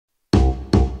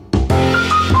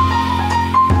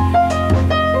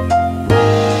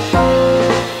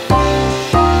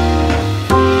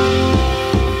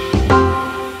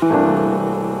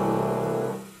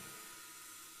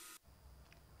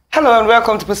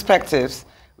welcome to Perspectives,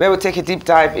 where we'll take a deep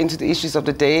dive into the issues of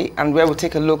the day and where we'll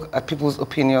take a look at people's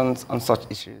opinions on such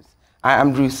issues. I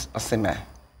am Ruth Osime.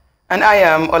 And I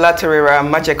am Olatorera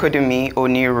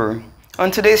Majekodunmi-Oniru. On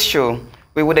today's show,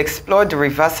 we would explore the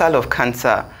reversal of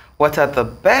cancer. What are the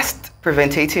best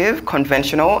preventative,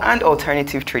 conventional, and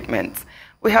alternative treatments?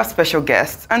 We have special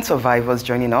guests and survivors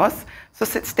joining us, so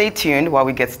stay tuned while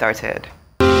we get started.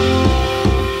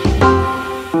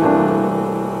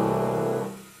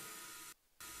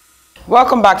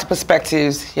 Welcome back to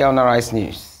Perspectives here on Arise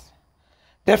News.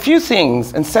 There are few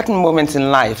things and certain moments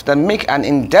in life that make an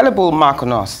indelible mark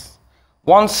on us.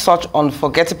 One such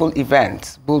unforgettable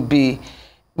event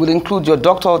will include your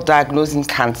doctor diagnosing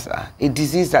cancer, a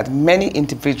disease that many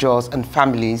individuals and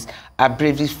families are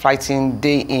bravely fighting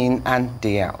day in and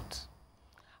day out.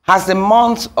 As the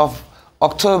month of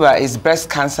October is Breast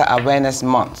Cancer Awareness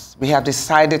Month, we have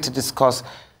decided to discuss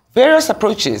various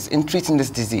approaches in treating this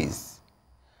disease.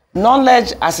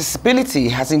 Knowledge accessibility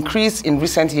has increased in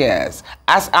recent years,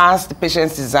 as has the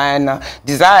patient's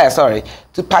desire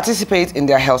to participate in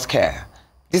their health care.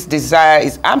 This desire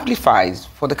is amplified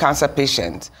for the cancer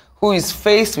patient who is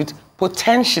faced with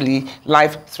potentially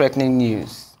life-threatening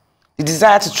news. The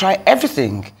desire to try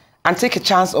everything and take a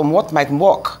chance on what might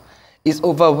work is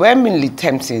overwhelmingly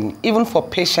tempting, even for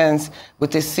patients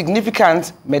with a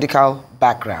significant medical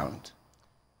background.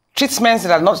 Treatments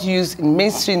that are not used in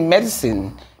mainstream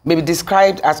medicine may be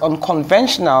described as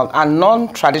unconventional and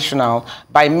non-traditional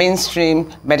by mainstream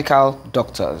medical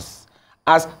doctors.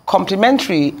 As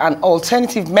complementary and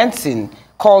alternative medicine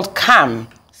called CAM,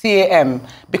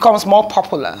 becomes more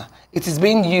popular, it is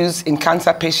being used in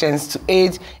cancer patients to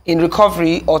aid in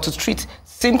recovery or to treat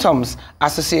symptoms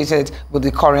associated with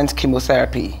the current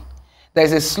chemotherapy. There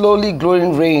is a slowly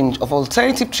growing range of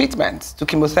alternative treatments to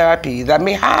chemotherapy that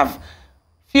may have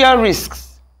fewer risks,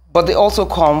 but they also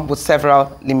come with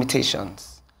several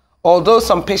limitations. Although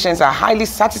some patients are highly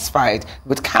satisfied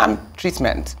with CAM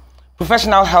treatment,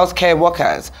 professional healthcare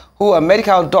workers who are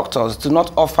medical doctors do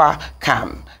not offer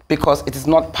CAM because it is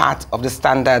not part of the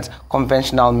standard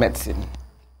conventional medicine.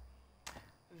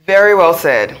 Very well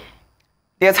said.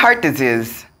 There's heart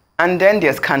disease, and then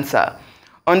there's cancer.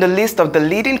 On the list of the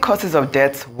leading causes of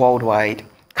death worldwide,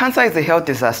 cancer is a health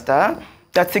disaster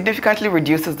that significantly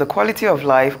reduces the quality of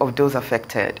life of those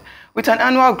affected. With an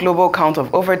annual global count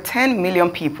of over 10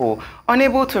 million people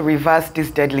unable to reverse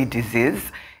this deadly disease,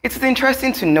 it is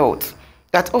interesting to note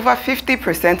that over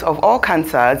 50% of all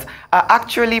cancers are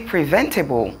actually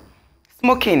preventable.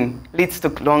 Smoking leads to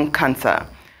lung cancer.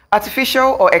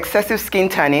 Artificial or excessive skin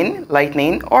tanning,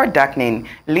 lightening, or darkening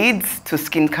leads to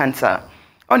skin cancer.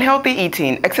 Unhealthy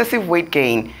eating, excessive weight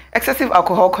gain, excessive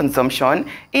alcohol consumption,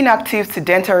 inactive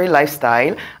sedentary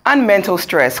lifestyle, and mental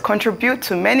stress contribute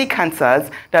to many cancers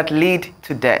that lead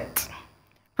to death.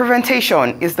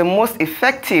 Prevention is the most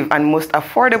effective and most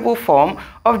affordable form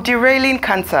of derailing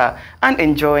cancer and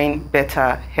enjoying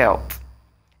better health.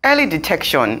 Early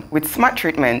detection with smart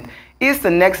treatment is the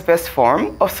next best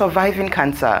form of surviving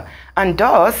cancer, and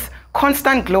thus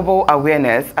constant global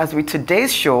awareness, as with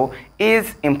today's show,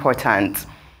 is important.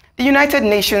 The United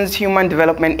Nations Human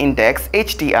Development Index,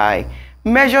 HDI,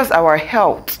 measures our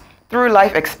health through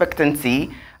life expectancy,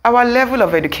 our level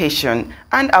of education,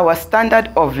 and our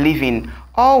standard of living,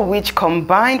 all which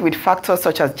combined with factors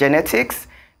such as genetics,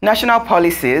 national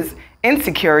policies,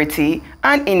 insecurity,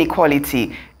 and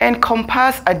inequality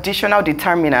encompass additional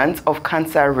determinants of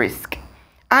cancer risk.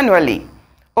 Annually,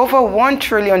 over $1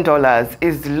 trillion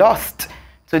is lost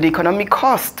to the economic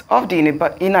cost of the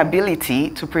inability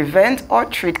to prevent or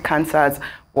treat cancers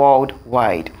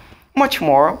worldwide. Much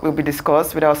more will be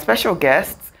discussed with our special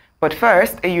guests, but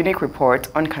first, a unique report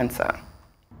on cancer.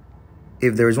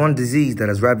 If there is one disease that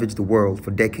has ravaged the world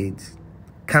for decades,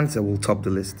 cancer will top the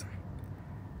list.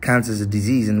 Cancer is a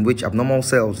disease in which abnormal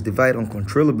cells divide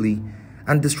uncontrollably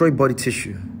and destroy body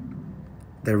tissue.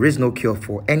 There is no cure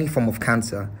for any form of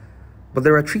cancer, but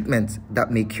there are treatments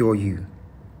that may cure you.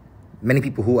 Many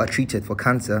people who are treated for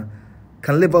cancer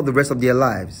can live out the rest of their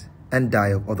lives and die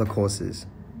of other causes,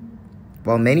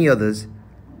 while many others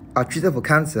are treated for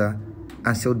cancer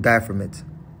and still die from it,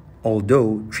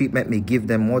 although treatment may give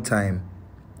them more time,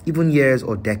 even years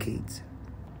or decades.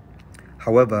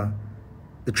 However,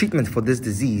 the treatment for this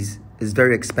disease is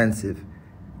very expensive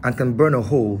and can burn a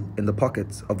hole in the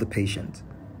pockets of the patient.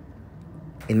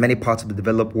 In many parts of the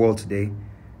developed world today,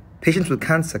 patients with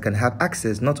cancer can have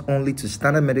access not only to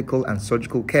standard medical and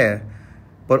surgical care,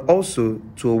 but also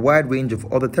to a wide range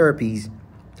of other therapies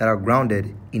that are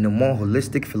grounded in a more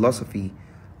holistic philosophy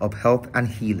of health and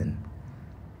healing.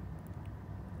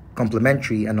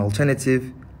 Complementary and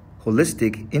alternative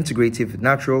holistic, integrative,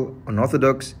 natural,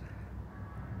 unorthodox,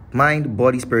 mind,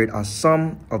 body, spirit are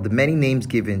some of the many names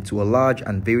given to a large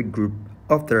and varied group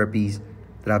of therapies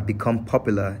that have become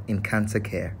popular in cancer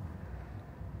care.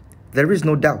 There is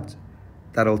no doubt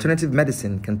that alternative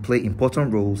medicine can play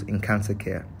important roles in cancer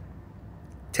care.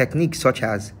 Techniques such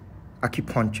as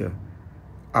acupuncture,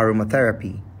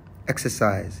 aromatherapy,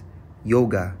 exercise,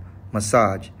 yoga,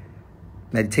 massage,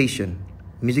 meditation,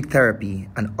 music therapy,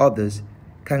 and others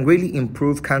can greatly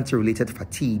improve cancer-related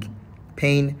fatigue,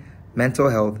 pain, mental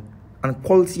health, and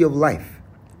quality of life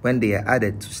when they are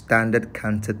added to standard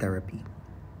cancer therapy.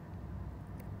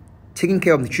 Taking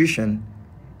care of nutrition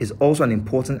is also an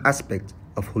important aspect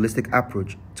of holistic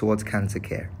approach towards cancer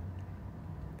care.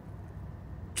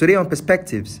 Today on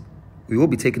Perspectives, we will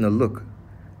be taking a look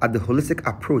at the holistic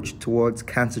approach towards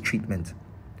cancer treatment.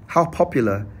 How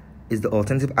popular is the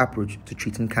alternative approach to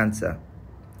treating cancer?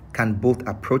 Can both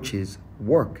approaches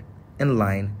work in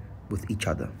line with each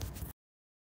other?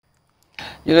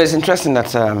 You know, it's interesting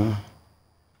that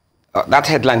that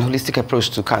headline, holistic approach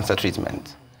to cancer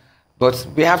treatment. But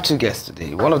we have two guests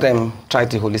today. One of them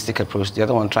tried the holistic approach, the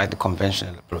other one tried the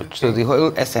conventional approach. So the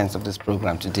whole essence of this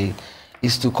program today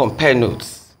is to compare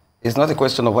notes. It's not a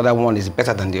question of whether one is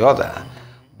better than the other,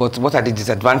 but what are the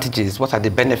disadvantages, what are the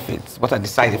benefits, what are the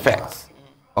side effects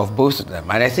of both of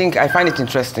them. And I find it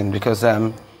interesting because,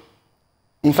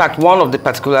 in fact, one of the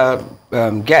particular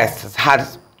guests has had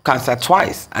cancer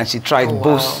twice, and she tried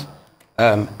both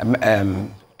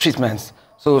treatments.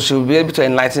 So she'll be able to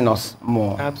enlighten us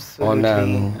more.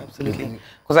 Absolutely, absolutely.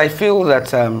 Because I feel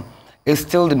that it's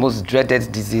still the most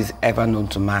dreaded disease ever known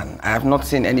to man. I have not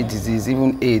seen any disease,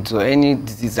 even AIDS, or any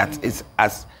disease that is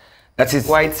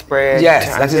widespread.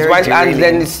 Yes, that is widespread, and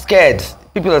then it's scared.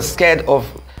 People are scared of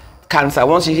cancer.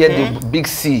 Once you hear the big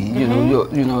C, you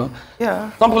know.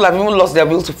 Yeah. Some people have even lost their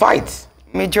will to fight.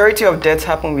 Majority of deaths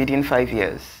happen within 5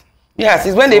 years. Yes,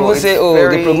 it's when they will say, oh,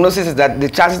 the prognosis is that the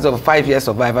chances of 5 years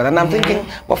survival. And I'm thinking,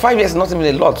 well, 5 years is not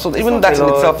even a lot. So even that in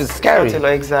itself is scary. It's not a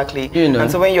lot, exactly. You know.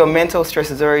 And so when your mental stress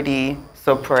is already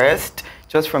suppressed,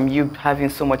 just from you having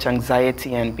so much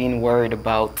anxiety and being worried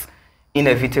about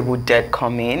inevitable death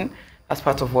coming, that's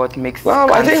part of what makes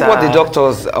cancer. I think what the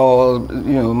doctors, or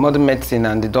modern medicine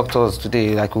and the doctors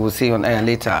today, like we will see on air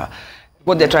later,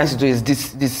 what they're trying to do is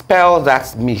dispel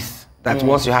that myth that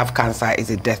once you have cancer, it's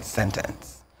a death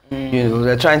sentence.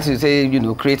 They're trying to say,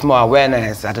 create more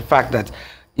awareness at the fact that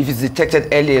if it's detected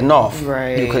early enough,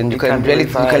 you can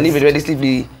live a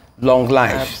relatively long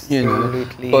life.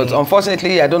 Absolutely. But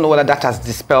unfortunately, I don't know whether that has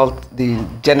dispelled the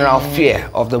general fear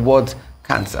of the word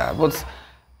cancer. But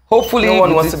hopefully, no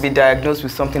one wants to be diagnosed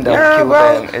with something that will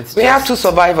kill them. We have two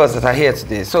survivors that are here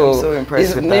today, so I'm so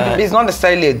impressed with that. It's not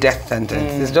necessarily a death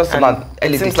sentence. It's just about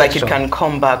early detection. It seems like it can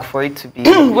come back for it to be.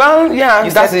 Well, yeah.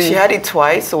 You said she had it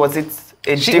twice, so was it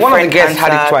a different one of the guests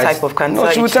had it twice. Type of cancer?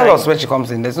 No, she will tell us when she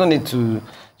comes in. There's no need to.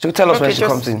 She will tell us when she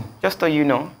comes in. Just so you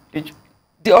know.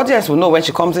 The audience will know when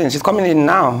she comes in. She's coming in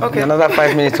now. Okay. In another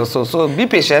 5 minutes or so. So be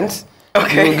patient.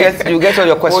 Okay. You'll get all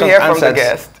your questions we'll hear answered.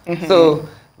 From the guest. So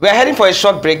we're heading for a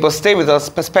short break, but stay with us.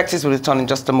 Perspectives will return in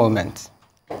just a moment.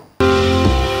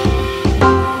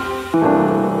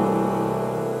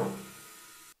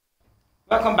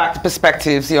 Welcome back to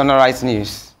Perspectives, the Honorized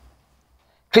News.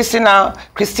 Christiana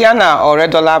or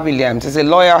Redola Williams is a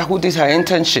lawyer who did her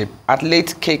internship at late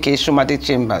KK Shumade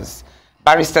Chambers,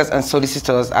 barristers and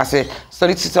solicitors as a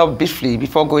solicitor briefly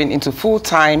before going into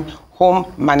full-time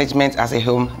home management as a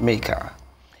homemaker.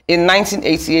 In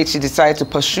 1988, she decided to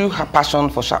pursue her passion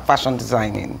for fashion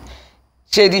designing.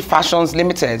 Shady Fashions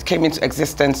Limited came into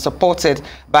existence supported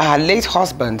by her late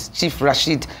husband, Chief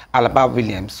Rashid Alaba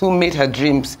Williams, who made her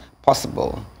dreams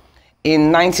possible.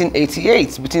 In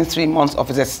 1988, within 3 months of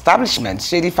its establishment,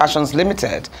 Shady Fashions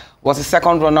Limited was the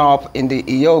second runner-up in the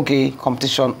Iyoge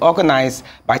competition organized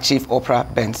by Chief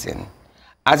Oprah Benson.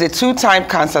 As a two-time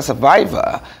cancer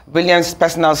survivor, Williams'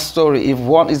 personal story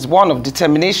is one of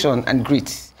determination and grit.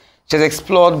 She has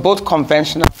explored both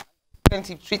conventional and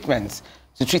preventive treatments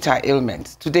to treat her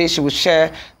ailments. Today, she will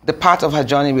share the part of her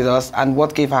journey with us and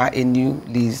what gave her a new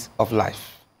lease of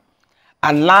life.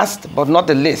 And last but not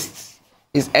the least,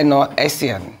 is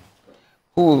Essien,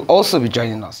 who will also be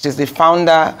joining us. She's the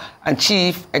founder and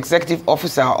chief executive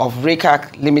officer of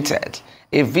Rekak Limited,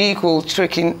 a vehicle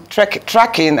tracking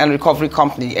and recovery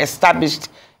company established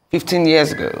 15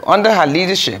 years ago. Under her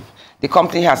leadership, the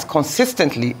company has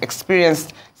consistently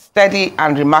experienced steady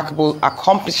and remarkable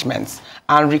accomplishments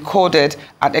and recorded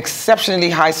an exceptionally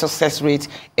high success rate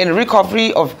in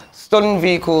recovery of stolen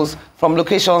vehicles from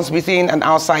locations within and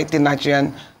outside the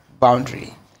Nigerian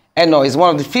boundary. Eno is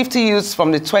one of the 50 youths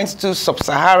from the 22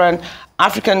 sub-Saharan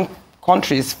African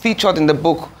countries featured in the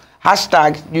book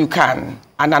 #YouCan,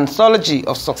 an anthology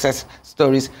of success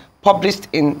stories published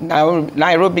in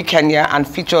Nairobi, Kenya, and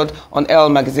featured on Elle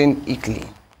magazine, Italy.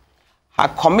 Her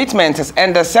commitment has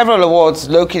earned her several awards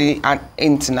locally and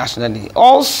internationally.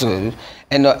 Also,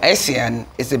 Essien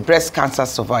is a breast cancer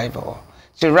survivor.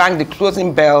 She rang the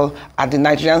closing bell at the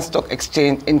Nigerian Stock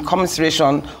Exchange in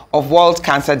commemoration of World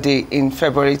Cancer Day in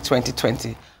February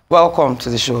 2020. Welcome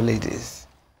to the show, ladies.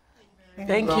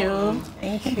 Thank you.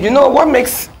 Thank you. You know, what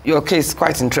makes your case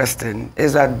quite interesting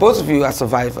is that both of you are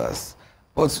survivors,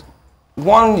 but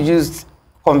one used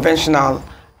conventional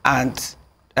and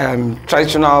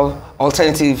traditional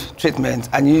alternative treatment,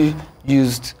 and you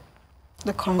used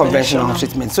The conventional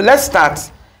treatment. So let's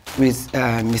start with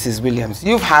Mrs. Williams.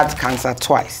 You've had cancer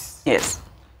twice. Yes.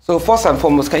 So first and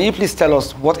foremost, can you please tell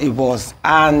us what it was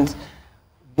and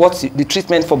what the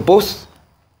treatment for both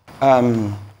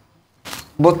times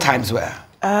were?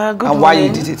 Good and why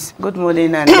you did it? Good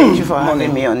morning, and thank you for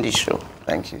having me on the show.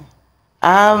 Thank you.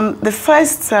 The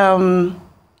first,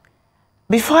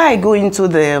 before I go into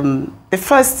the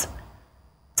first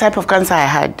type of cancer I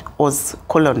had was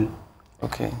colon.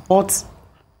 Okay. But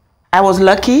I was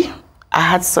lucky. I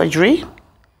had surgery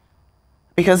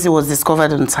because it was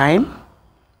discovered on time.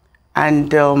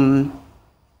 And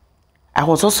I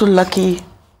was also lucky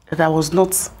that I was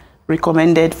not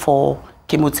recommended for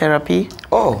chemotherapy.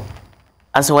 Oh.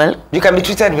 As well. You can be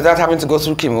treated without having to go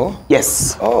through chemo?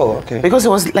 Yes. Oh, okay. Because it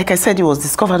was, like I said, it was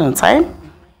discovered on time.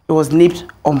 It was nipped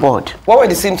on board. What were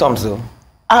the symptoms, though?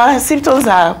 Symptoms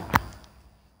are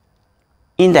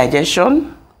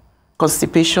indigestion,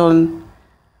 constipation,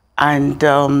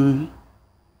 and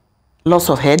loss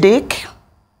of headache,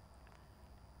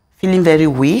 feeling very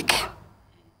weak,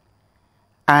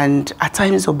 and at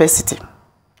times obesity.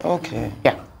 Okay.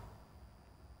 Yeah.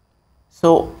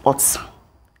 So, but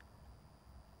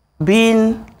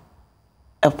being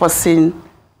a person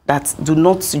that do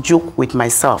not joke with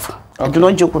myself, okay. I do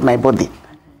not joke with my body,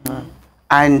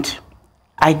 and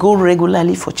I go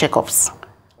regularly for checkups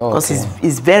because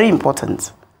it's very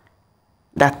important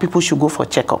that people should go for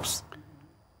checkups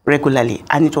regularly,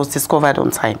 and it was discovered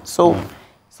on time. So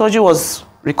surgery was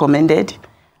recommended.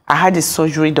 I had the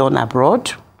surgery done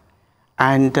abroad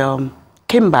and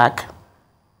came back.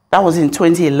 That was in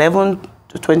 2011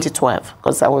 to 2012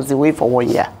 because I was away for 1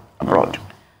 year abroad.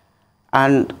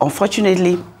 And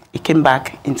unfortunately, it came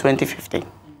back in 2015.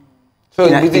 So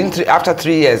after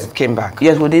 3 years, it came back?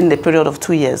 Yes, within the period of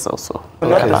 2 years also.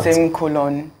 Not the same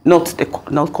colon?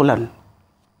 Not colon.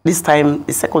 This time,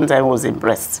 the second time was in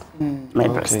breast, my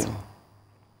breast.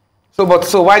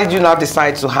 So why did you now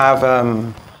decide to have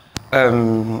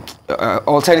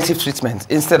alternative treatment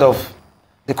instead of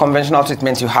the conventional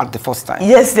treatment you had the first time?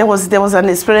 Yes, there was an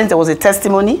experience, there was a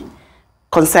testimony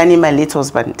concerning my late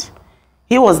husband.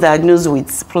 He was diagnosed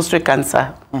with prostate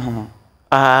cancer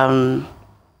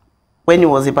when he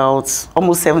was about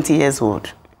almost 70 years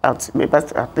old. I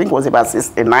think it was about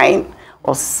 69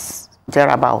 or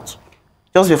thereabout,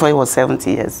 just before he was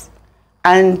 70 years.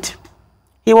 And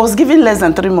he was given less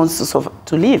than 3 months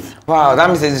to live. Wow, that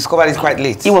means they discovered it quite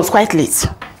late. It was quite late,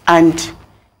 and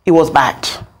it was bad.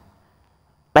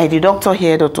 By the doctor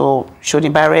here, Dr.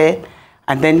 Shonibare,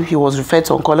 and then he was referred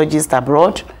to oncologists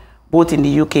abroad, both in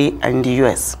the UK and in the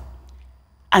US.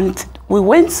 And we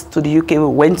went to the UK, we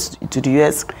went to the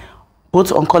US,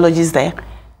 both oncologists there,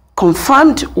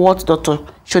 confirmed what Dr.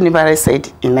 Shonibare said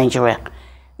in Nigeria,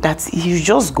 that he should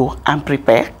just go and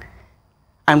prepare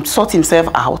and sort himself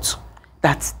out,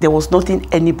 that there was nothing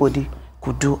anybody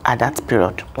could do at that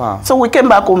period. Wow. So we came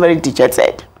back home very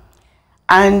dejected.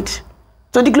 And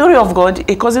to the glory of God,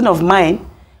 a cousin of mine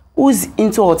who's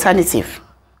into alternative,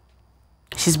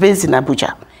 she's based in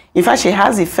Abuja. In fact, she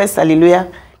has the first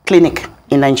Hallelujah clinic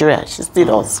in Nigeria. She still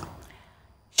does.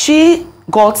 She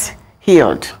got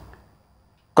healed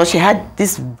because she had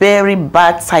this very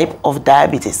bad type of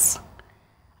diabetes.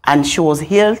 And she was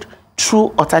healed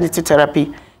through alternative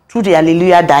therapy, through the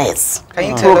Hallelujah diets.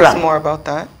 Can you tell us more about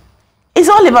that?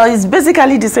 It's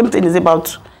basically the same thing. It's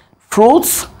about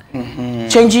fruits,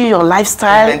 changing your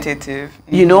lifestyle. Preventative.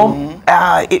 You know,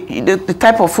 the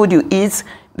type of food you eat,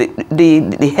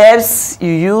 the herbs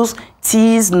you use,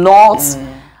 teas, nuts,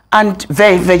 and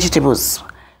vegetables.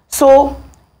 So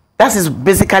that is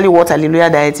basically what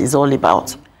Hallelujah diet is all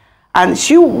about. And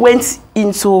she went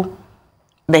into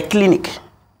the clinic.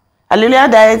 Hallelujah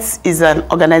Diet is an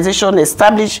organization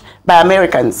established by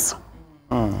Americans.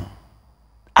 And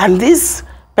this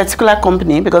particular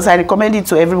company, because I recommend it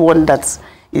to everyone that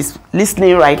is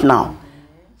listening right now,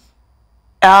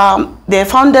 they're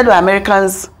founded by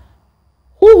Americans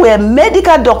who were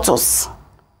medical doctors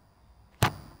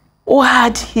who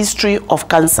had history of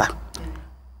cancer.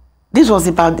 This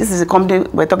is a company,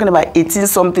 we're talking about 18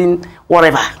 something,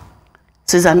 whatever.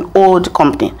 So it's an old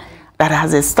company that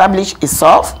has established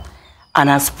itself and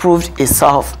has proved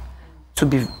itself to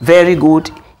be very good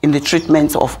in the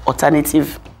treatment of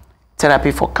alternative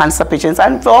therapy for cancer patients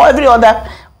and for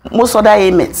most other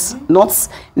ailments, not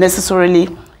necessarily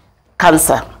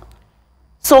cancer.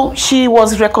 So she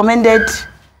was recommended,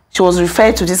 she was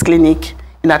referred to this clinic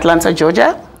in Atlanta,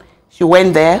 Georgia. She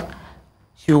went there.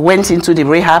 She went into the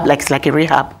rehab, it's like a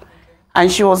rehab.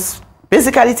 And she was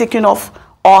basically taking off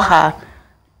all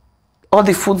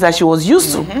the foods that she was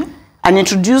used to and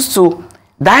introduced to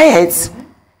diets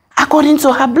according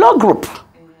to her blood group.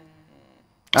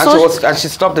 And, so she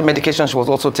stopped the medication she was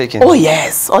also taking. Oh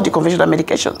yes, all the conventional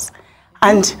medications.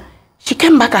 And she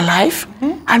came back alive,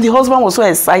 and the husband was so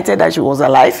excited that she was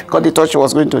alive because they thought she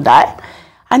was going to die.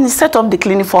 And he set up the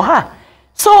clinic for her.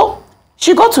 So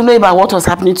she got to know about what was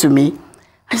happening to me.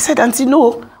 I said, Auntie,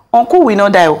 no, Uncle will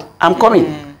not die. I'm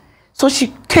coming. So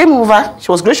she came over.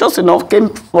 She was gracious enough, came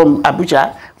from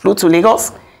Abuja, flew to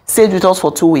Lagos, stayed with us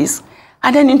for 2 weeks,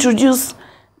 and then introduced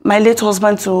my late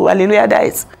husband to Hallelujah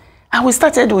Diet. And we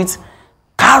started with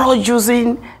carrot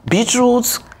juicing,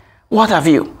 beetroots, what have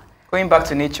you. Going back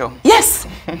to nature. Yes.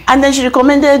 And then she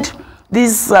recommended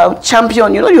this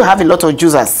Champion. You know, you have a lot of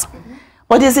juicers.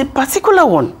 But there's a particular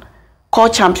one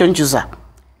called Champion Juicer.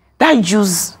 That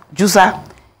juicer,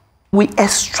 we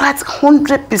extract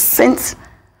 100%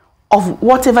 of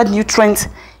whatever nutrient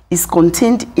is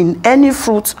contained in any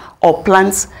fruit or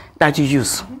plants that you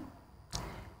use.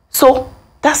 So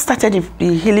that started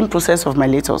the healing process of my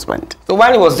late husband. So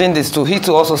while he was doing this too, he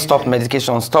too also stopped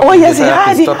medication, stopped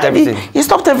stopped everything. He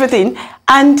stopped everything,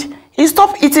 and he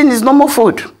stopped eating his normal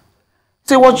food.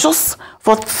 So it was just,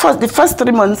 for the first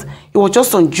 3 months, it was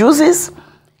just on juices,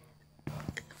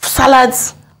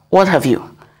 salads, what have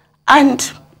you. And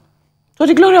to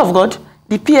the glory of God,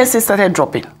 the PSA started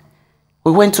dropping.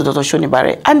 We went to Dr.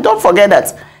 Shonibare. And don't forget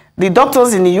that the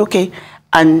doctors in the UK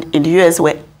and in the US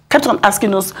kept on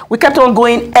asking us. We kept on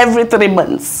going every 3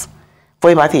 months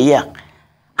for about a year.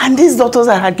 And these doctors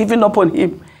that had given up on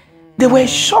him, they were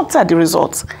shocked at the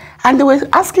results. And they were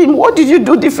asking him, what did you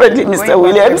do differently, Mr.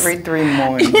 Williams? Every 3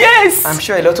 months. Yes. I'm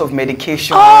sure a lot of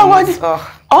medication. But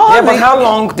how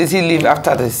long did he live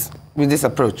after this, with this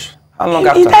approach? How long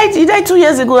after? He died 2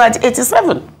 years ago at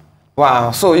 87.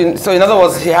 Wow. So in other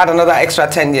words, he had another extra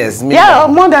 10 years. Minimum. Yeah,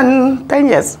 more than 10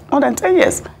 years. More than 10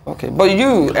 years. Okay. But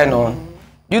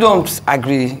you don't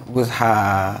agree with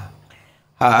her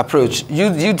approach.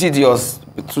 You did yours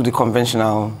through the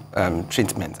conventional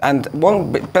treatment. And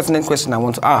one pertinent question I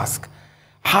want to ask,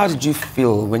 how did you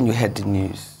feel when you heard the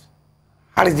news?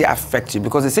 How did it affect you?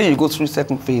 Because they say you go through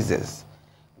certain phases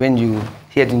when you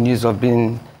hear the news of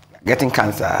getting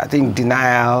cancer. I think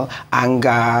denial, anger,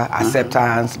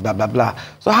 acceptance, blah, blah, blah.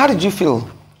 So how did you feel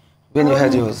when you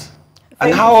heard yours?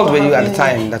 And how old were you at the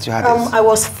time that you had this? I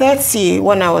was 30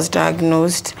 when I was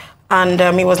diagnosed, and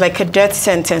it was like a death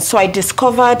sentence. So I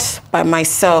discovered by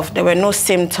myself, there were no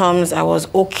symptoms, I was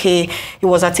okay. It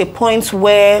was at a point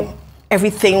where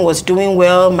everything was doing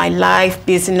well, my life,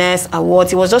 business,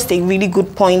 awards. It was just a really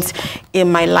good point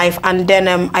in my life. And then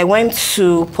I went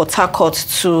to Port Harcourt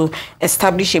to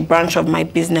establish a branch of my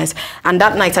business. And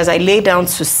that night, as I lay down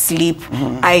to sleep,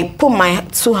 I put my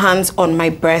 2 hands on my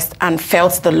breast and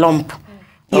felt the lump.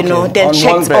 You know, then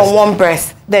checked on one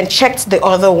breast, then checked the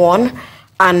other one,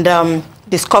 and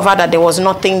discovered that there was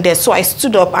nothing there. So I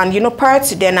stood up, and prior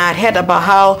to then I had heard about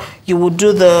how you would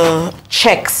do the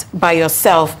checks by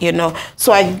yourself,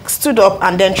 So I stood up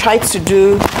and then tried to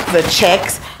do the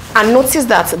checks and noticed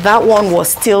that that one was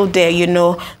still there,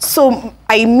 So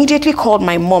I immediately called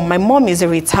my mom. My mom is a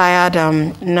retired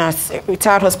nurse, a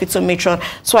retired hospital matron.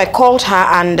 So I called her,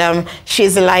 and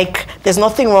she's like, there's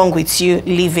nothing wrong with you,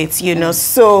 leave it,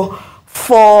 So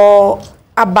for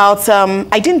about,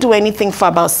 I didn't do anything for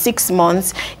about 6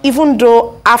 months, even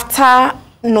though after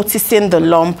noticing the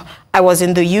lump, I was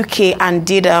in the UK and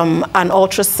did an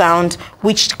ultrasound,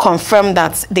 which confirmed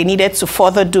that they needed to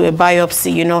further do a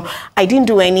biopsy, I didn't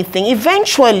do anything.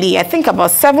 Eventually, I think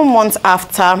about 7 months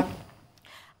after,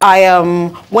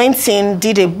 I went in,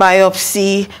 did a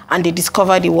biopsy, and they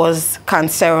discovered it was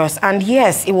cancerous. And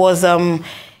yes, it was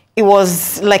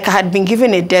like I had been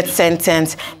given a death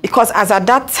sentence, because as at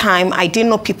that time, I didn't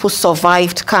know people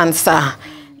survived cancer.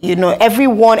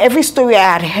 Every story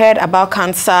I had heard about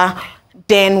cancer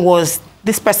then was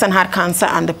this person had cancer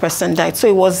and the person died. So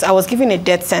I was given a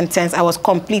death sentence. I was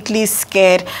completely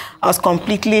scared. I was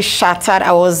completely shattered.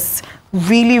 I was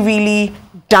really, really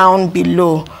down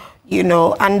below, you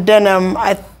know. And then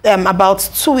about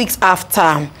 2 weeks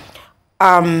after,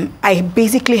 I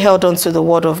basically held on to the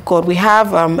word of God. We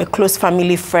have a close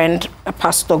family friend, a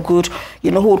Pastor Good,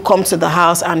 you know, who would come to the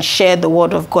house and share the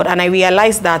word of God. And I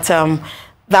realized that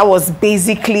that was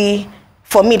basically,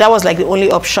 for me, that was like the only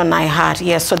option I had.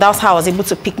 Yes, so that's how I was able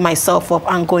to pick myself up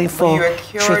and going for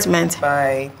treatment.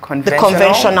 By conventional? The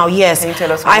conventional, yes. Can you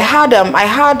tell us I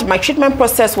had my treatment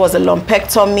process was a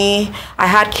lumpectomy. I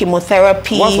had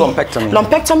chemotherapy. What's lumpectomy?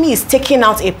 Lumpectomy is taking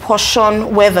out a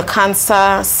portion where the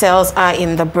cancer cells are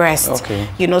in the breast. Okay.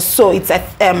 You know, so it's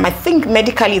I think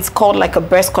medically it's called like a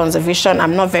breast conservation.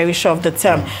 I'm not very sure of the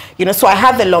term. You know, so I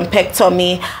had the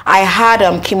lumpectomy. I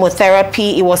had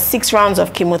chemotherapy. It was 6 rounds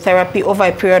of chemotherapy over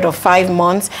a period of 5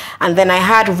 months, and then I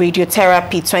had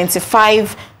radiotherapy,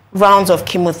 25 rounds of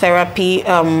chemotherapy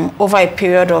over a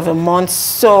period of a month.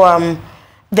 So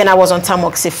then I was on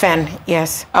tamoxifen.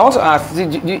 Yes. I want to ask,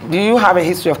 do you have a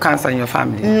history of cancer in your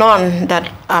family? None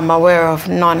that I'm aware of.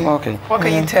 None. Okay. What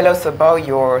can you tell us about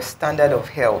your standard of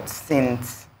health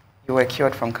since you were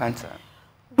cured from cancer?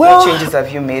 Well, what changes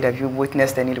have you made? Have you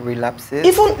witnessed any relapses?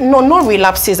 No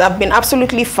relapses. I've been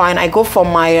absolutely fine. I go for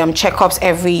my checkups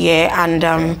every year,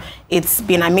 and it's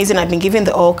been amazing. I've been given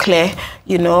the all clear,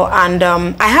 you know, and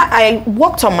I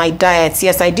worked on my diet.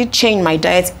 Yes, I did change my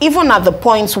diet, even at the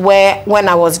point where, when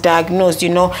I was diagnosed, you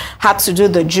know, had to do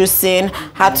the juicing,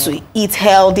 had to eat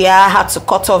healthier, had to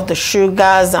cut off the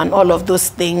sugars and all of those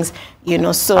things, you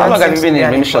know. So how long have you been in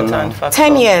remission now?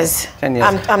 10 years. 10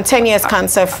 years. I'm 10 years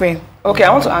cancer free. Okay,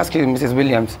 I want to ask you, Mrs.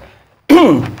 Williams,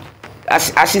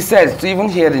 as she said, to even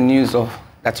hear the news of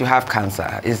that you have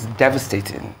cancer is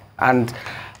devastating. And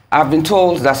I've been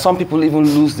told that some people even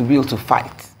lose the will to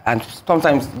fight. And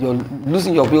sometimes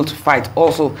losing your will to fight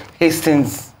also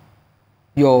hastens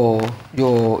you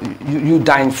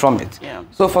dying from it. Yeah.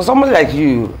 So for somebody like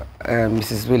you,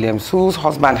 Mrs. Williams, whose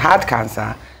husband had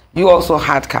cancer, you also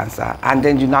had cancer, and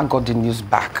then you now got the news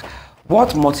back.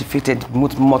 What motivated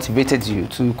you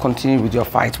to continue with your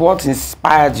fight? What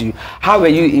inspired you? How were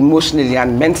you emotionally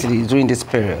and mentally during this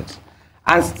period?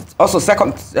 And also,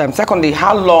 secondly,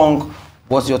 how long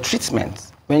was your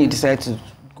treatment when you decided to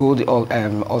go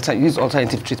use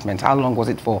alternative treatment? How long was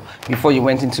it for before you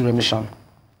went into remission?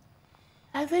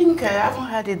 I think I haven't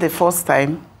had it the first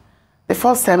time. The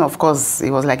first time, of course,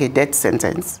 it was like a death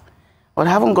sentence, but I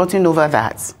haven't gotten over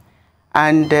that.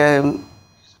 And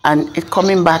it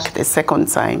coming back the second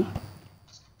time,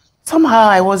 somehow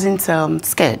I wasn't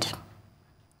scared.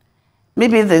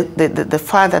 Maybe the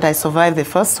fact that I survived the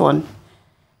first one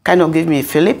kind of gave me a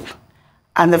fillip,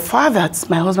 and the fact that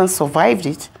my husband survived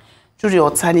it through the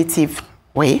alternative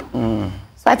way.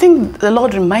 So I think the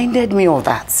Lord reminded me of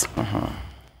that.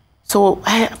 So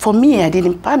for me, I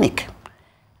didn't panic.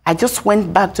 I just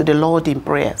went back to the Lord in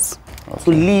prayers to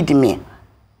lead me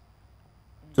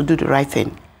to do the right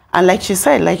thing. And like she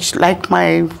said, she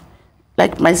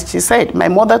said, my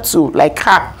mother too, like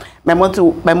her,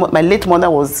 my late mother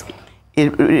was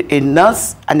a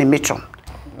nurse and a matron.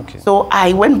 Okay. So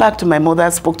I went back to my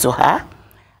mother, spoke to her,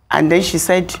 and then she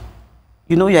said,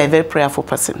 you know, you're a very prayerful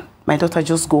person. My daughter,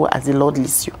 just go as the Lord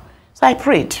leads you. So I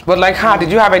prayed. But like her,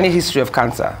 did you have any history of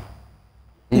cancer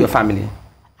in your family?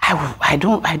 I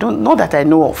don't know that I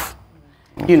know of,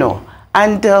 you know.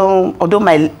 And although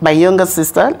my younger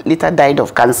sister later died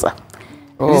of cancer.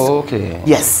 Oh, okay.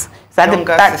 Yes. So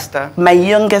sister? My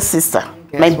younger sister,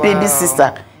 yes, my baby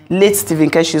sister, late Stephen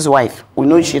Kesh's wife. We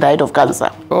know she died of cancer.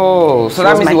 Oh, so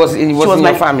that means it was in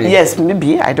your family? Yes,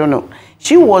 maybe, I don't know.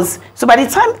 She was, so by the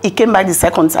time he came back the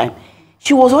second time,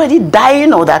 she was already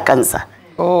dying of that cancer.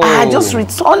 Oh. I had just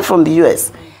returned from the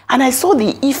US, and I saw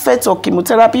the effects of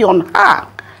chemotherapy on her.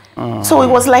 So it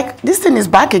was like, this thing is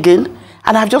back again.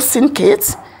 And I've just seen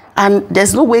Kate, and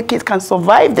there's no way Kate can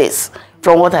survive this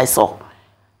from what I saw.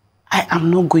 I am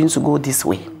not going to go this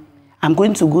way. I'm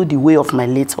going to go the way of my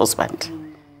late husband.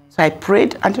 So I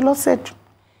prayed, and the Lord said,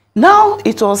 now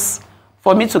it was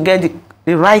for me to get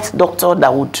the right doctor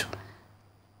that would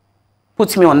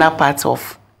put me on that path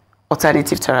of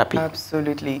alternative therapy.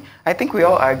 Absolutely. I think we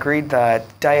all agree that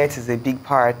diet is a big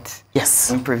part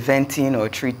in preventing or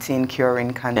treating,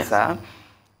 curing cancer. Yes.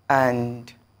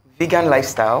 And vegan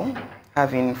lifestyle,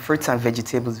 having fruits and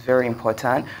vegetables, very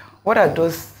important. What are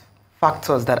those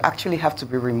factors that actually have to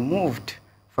be removed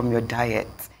from your diet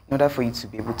in order for you to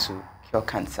be able to cure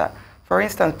cancer? For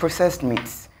instance, processed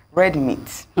meats, red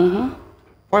meat.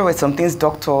 What were some things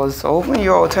doctors or even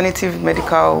your alternative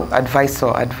medical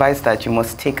advisor advised that you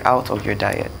must take out of your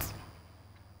diet?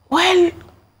 Well,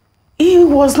 he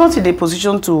was not in a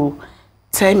position to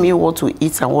tell me what to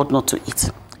eat and what not to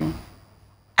eat.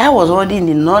 I was already in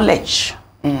the knowledge,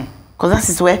 because that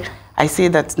is where I say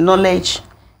that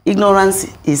ignorance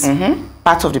is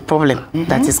part of the problem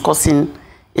that is causing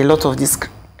a lot of these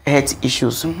health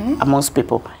issues amongst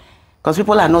people. Because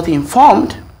people are not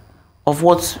informed of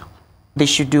what they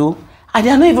should do, and they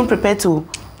are not even prepared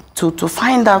to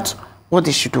find out what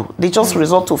they should do. They just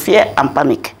resort to fear and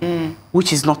panic,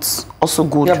 which is not also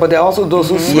good. Yeah, but there are also those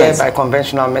who swear by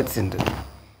conventional medicine.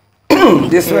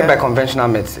 They swear by conventional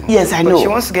medicine. Yes, I know. But she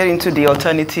wants to get into the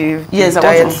alternative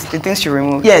diets, the things she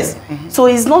removed. Yes. So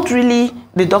it's not really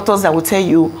the doctors that will tell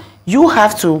you, you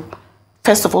have to,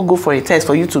 first of all, go for a test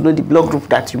for you to know the blood group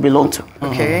that you belong to.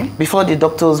 Okay. Before the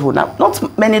doctors will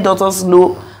not many doctors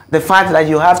know the fact that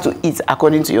you have to eat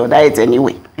according to your diet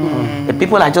anyway. The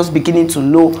people are just beginning to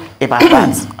know about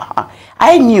that.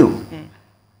 I knew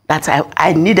that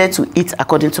I needed to eat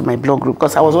according to my blood group,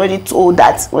 because I was already told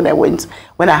that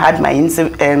when I had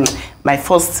my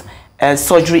first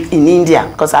surgery in India,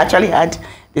 because I actually had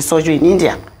the surgery in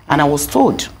India, and I was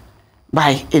told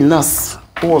by a nurse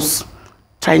who was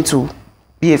trying to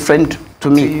be a friend to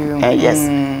me.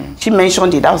 Yes, she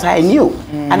mentioned it. That was how I knew,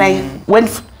 and I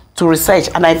went to research,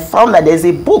 and I found that there's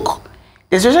a book.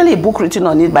 There's usually a book written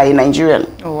on it by a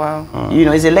Nigerian. Oh wow! You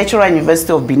know, he's a lecturer at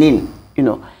University of Benin. You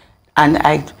know,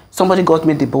 and somebody got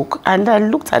me the book, and I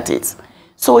looked at it.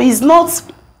 So it's not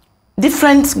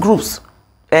different groups,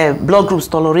 blood groups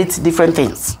tolerate different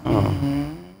things.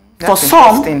 For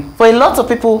some, for a lot of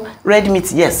people, red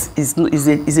meat, yes,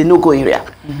 is a no-go area.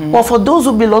 But for those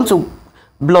who belong to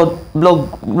blood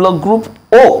group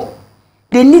O,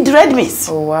 they need red meat.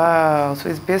 Oh wow! So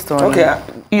it's based on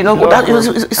you know,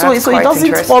 so it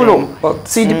doesn't follow. But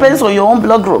so it depends on your own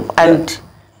blood group. And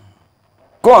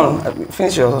go on,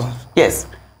 finish yours. Yes,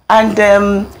 and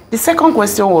the second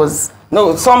question was.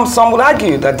 No, some would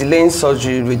argue that delaying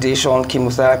surgery, radiation,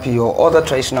 chemotherapy, or other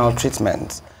traditional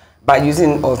treatments by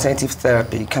using alternative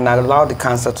therapy can allow the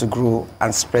cancer to grow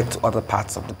and spread to other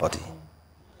parts of the body.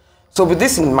 So with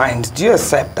this in mind, do you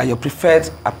accept that your preferred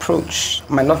approach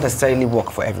might not necessarily work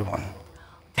for everyone?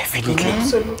 Definitely.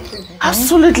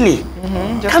 Absolutely.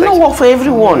 Cannot work for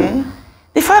everyone.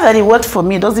 The fact that it worked for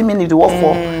me doesn't mean it will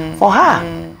work for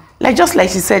her. Just like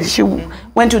she said, she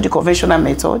went through the conventional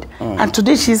method, and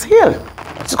today she's healed.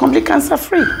 She's completely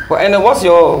cancer-free. Well, and what's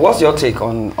your take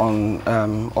on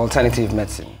alternative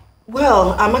medicine?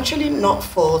 Well, I'm actually not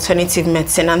for alternative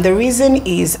medicine, and the reason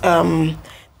is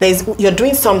you're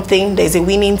doing something, there's a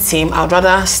winning team. I'd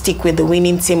rather stick with the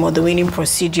winning team or the winning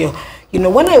procedure. You know,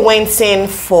 when I went in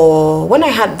when I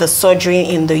had the surgery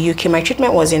in the UK, my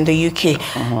treatment was in the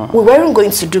UK. We weren't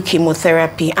going to do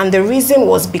chemotherapy, and the reason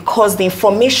was because the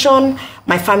information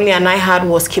my family and I had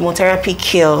was chemotherapy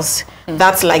kills.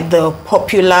 That's like the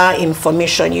popular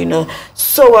information, you know.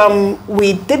 So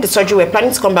we did the surgery. We're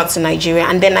planning to come back to Nigeria,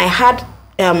 and then I had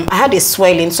a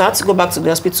swelling, so I had to go back to the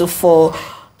hospital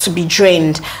to be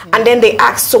drained. And then they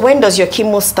asked, so when does your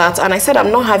chemo start? And I said, I'm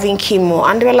not having chemo.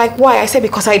 And they were like, why? I said,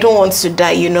 because I don't want to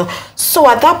die, you know. So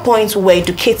at that point, we were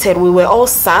educated. We were all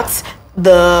sat,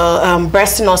 the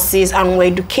breast nurses, and we were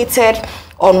educated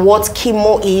on what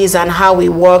chemo is and how it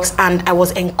works. And I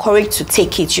was encouraged to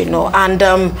take it, you know. And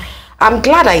I'm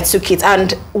glad I took it.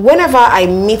 And whenever I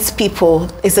meet people,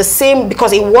 it's the same,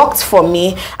 because it worked for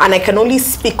me, and I can only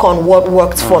speak on what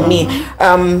worked for me.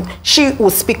 She will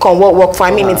speak on what worked for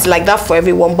me. I mean, it's like that for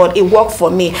everyone, but it worked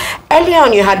for me. Earlier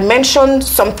on, you had mentioned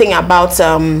something about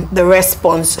the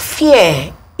response.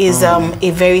 Fear is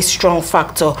a very strong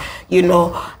factor, you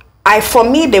know. For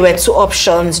me, there were two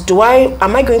options.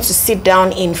 Am I going to sit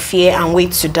down in fear and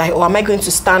wait to die, or am I going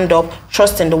to stand up,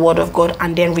 trust in the word of God,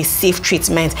 and then receive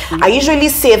treatment? I usually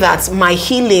say that my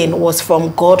healing was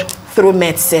from God through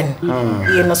medicine.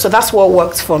 You know, so that's what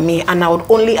worked for me, and I would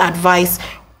only advise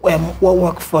what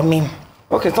worked for me.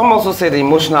 Okay, some also say the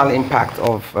emotional impact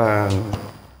of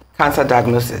cancer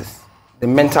diagnosis, the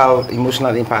mental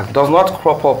emotional impact, does not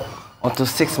crop up until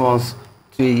 6 months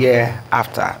to a year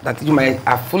after, that you might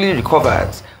have fully recovered,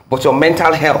 but your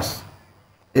mental health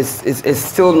is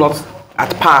still not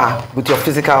at par with your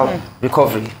physical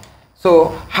recovery. So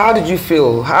how did you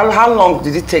feel? How long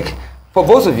did it take for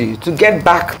both of you to get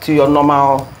back to your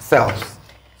normal selves,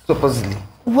 supposedly?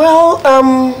 Well,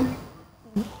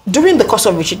 during the course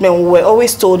of the treatment, we were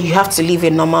always told you have to live a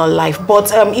normal life.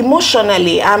 But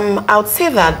emotionally, I would say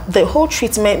that the whole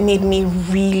treatment made me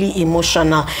really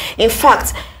emotional. In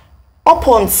fact, up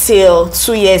until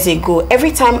 2 years ago,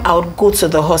 every time I would go to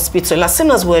the hospital, as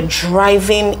soon as we're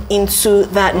driving into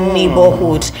that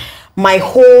neighborhood, my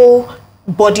whole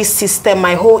body system,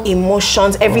 my whole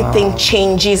emotions, everything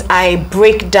changes. I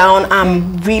break down.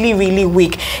 I'm really, really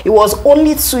weak. It was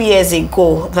only 2 years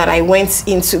ago that I went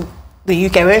into the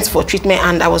UK. I went for treatment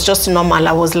and I was just normal.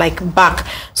 I was like back.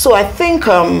 So I think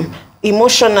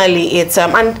emotionally it's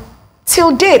and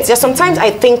till date, sometimes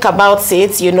I think about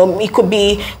it, you know, it could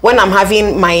be when I'm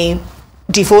having my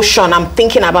devotion, I'm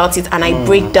thinking about it and I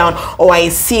break down, or I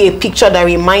see a picture that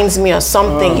reminds me of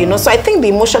something, you know. So I think the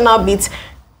emotional bit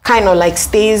kind of like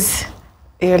stays,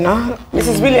 you know.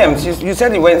 Mrs. Williams, you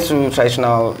said you went through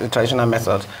the traditional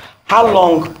method. How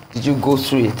long did you go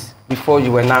through it before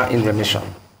you were now in remission?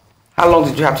 How long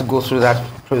did you have to go through that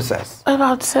process?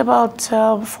 About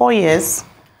 4 years.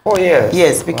 4 years?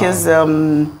 Yes, because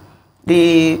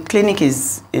the clinic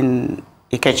is in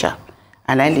Ikeja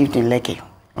and I lived in Lekki.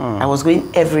 I was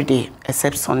going every day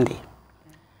except Sunday.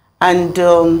 And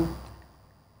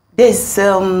there's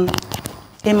a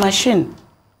machine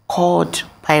called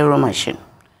pyro machine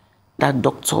that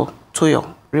Dr.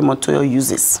 Toyo, Raymond Toyo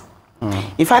uses.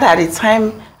 In fact, at the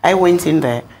time I went in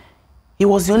there, he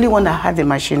was the only one that had the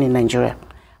machine in Nigeria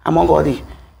among all the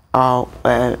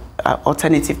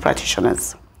alternative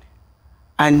practitioners.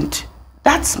 And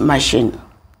that machine,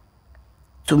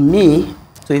 to me,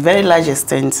 to a very large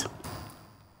extent,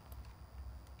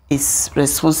 is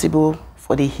responsible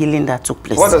for the healing that took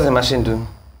place. What does the machine do?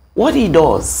 What it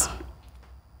does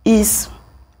is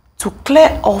to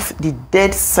clear off the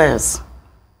dead cells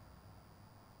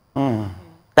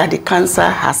that the cancer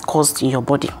has caused in your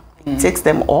body. It takes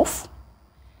them off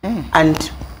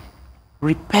and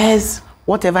repairs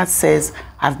whatever cells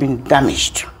have been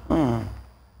damaged. And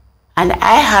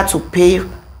I had to pay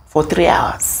for 3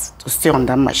 hours to stay on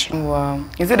that machine. Wow.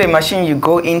 Is it a machine you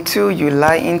go into, you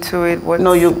lie into it? What?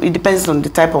 No, it depends on the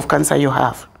type of cancer you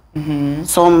have.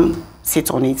 Some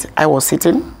sit on it. I was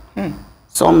sitting.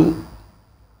 Some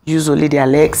use only their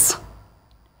legs,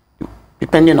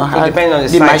 depending on how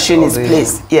the machine is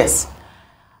placed. Yes.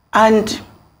 And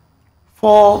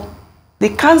for the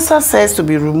cancer cells to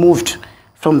be removed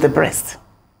from the breast,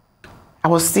 I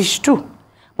was stage 2.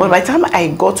 But by the time I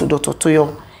got to Dr.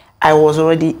 Toyo, I was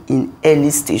already in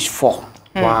early stage 4.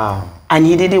 Wow. And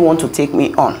he didn't want to take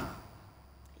me on.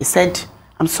 He said,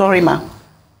 I'm sorry, ma,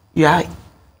 you are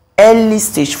early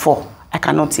stage 4. I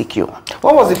cannot take you.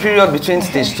 What was the period between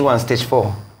stage 2 and stage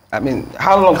 4? I mean,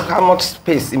 how much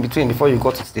space in between before you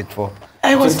got to stage 4?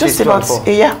 It was just about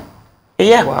a year. A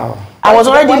year. Wow. I was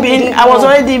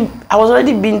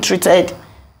already being treated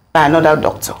by another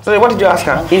doctor. So what did you ask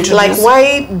her? Like,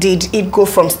 why did it go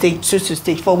from stage 2 to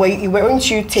stage 4?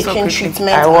 Weren't you taking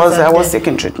treatment? I was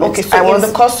taking treatment. Okay, so in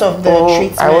the course of the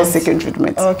treatment? I was taking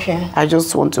treatment. Okay. I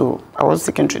was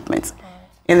taking treatment.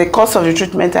 In the course of the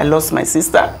treatment, I lost my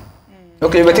sister.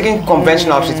 Okay, you were taking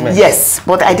conventional treatment? Yes,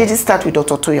 but I didn't start with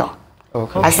Dr. Toyo.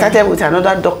 Okay. I started with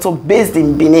another doctor based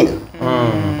in Benin.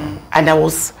 And I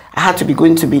had to be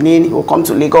going to Benin. He will come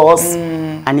to Lagos.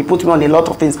 And he put me on a lot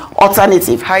of things.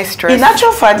 Alternative. High stress. In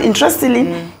actual fact,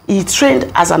 interestingly, he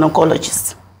trained as an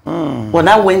oncologist. But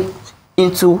I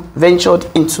ventured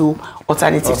into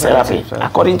alternative therapy,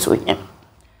 according to him.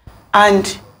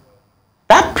 And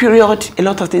that period, a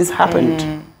lot of things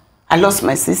happened. I lost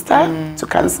my sister to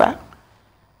cancer.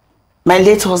 My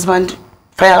late husband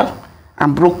fell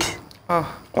and broke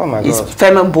his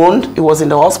femur bone. He was in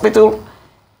the hospital.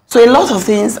 So a lot of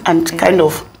things and kind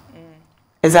of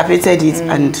exacerbated it,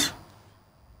 and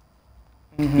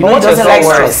you know, it doesn't like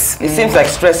stress. It seems like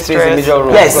stress plays a major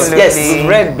role. Yes, yes. We've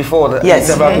read before that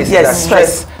several places that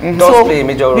stress does play a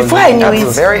major role. Before I knew it,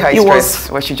 was very high stress,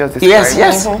 what she just described.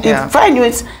 Yes. Before I knew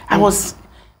it, I was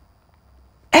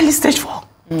early stage 4.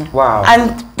 Wow.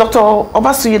 And Dr.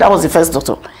 Obasuyi, that was the first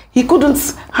doctor, he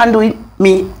couldn't handle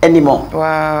me anymore.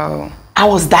 Wow. I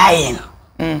was dying.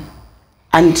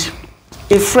 And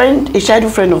a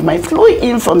childhood friend of mine flew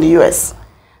in from the US.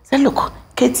 Said, look,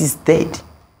 Kate is dead.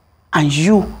 And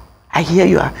I hear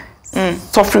you are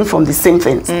suffering from the same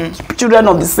things. Children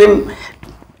of the same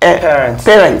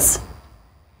parents.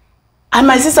 And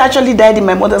my sister actually died in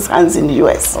my mother's hands in the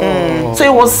US. So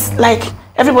it was like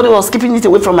everybody was keeping it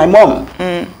away from my mom.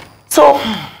 So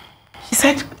he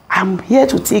said, I'm here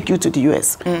to take you to the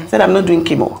US. He said, I'm not doing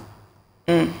chemo.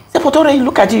 He said, but already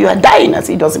look at you, you are dying. I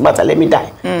said, it doesn't matter, let me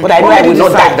die. But I know I will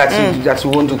not die. That you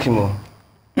won't do chemo?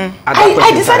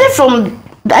 I decided from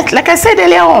that, like I said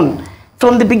earlier on,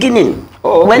 from the beginning.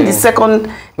 When the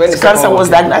second cancer was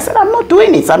diagnosed, I said, I'm not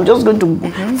doing it. I'm just going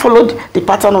to follow the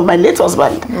pattern of my late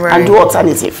husband and do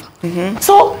alternative.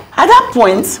 So at that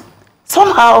point,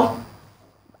 somehow,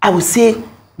 I would say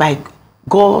by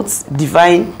God's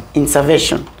divine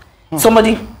intervention,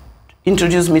 somebody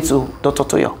introduced me to Dr.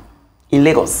 Toyo in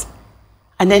Lagos.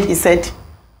 And then he said,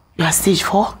 you are stage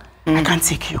 4, I can't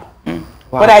take you.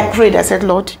 Wow. But I prayed, I said,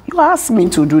 Lord, you asked me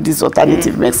to do this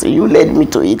alternative medicine, you led me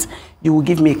to it, you will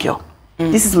give me a cure.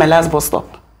 This is my last bus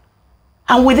stop.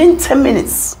 And within 10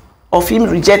 minutes of him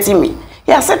rejecting me,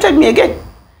 he accepted me again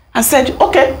and said,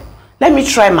 okay, let me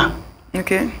try, ma.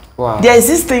 Okay. Wow. There is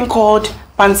this thing called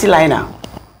panty liner.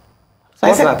 So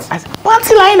What's that? I said,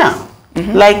 panty liner.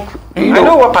 Like, you I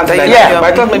know what panty liner is. Yeah.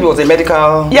 But I thought maybe it was a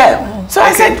medical... Yeah. So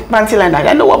I said, panty liner.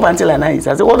 I know what panty liner is.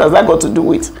 I said, what does that got to do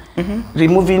with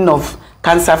removing of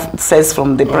cancer cells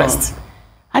from the breast?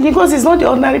 And he goes, it's not the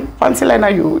ordinary panty liner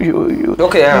you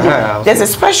Okay, yeah. There's a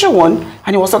special one,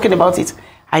 and he was talking about it.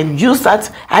 I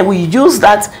will use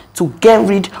that to get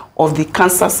rid of the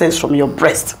cancer cells from your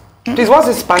breast. Please, what's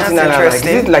this panty liner like? Is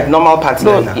it like normal panty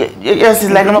liner? Yes,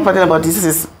 it's like normal panty liner, but this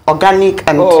is organic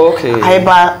and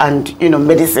herbal and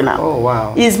medicinal. Oh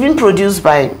wow! It's been produced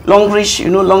by Longreach.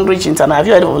 Longreach International. Have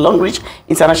you heard of Longreach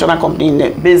International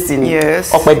Company based in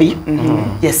Okwebi?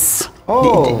 Yes.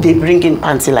 Oh. They bring in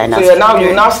panty liners. So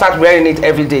you now start wearing it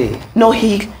every day. No,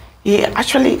 he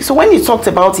actually. So when he talked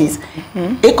about it,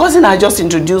 a cousin had just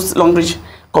introduced Longreach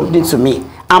Company to me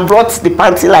and brought the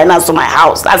panty liners to my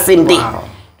house that same day. Wow.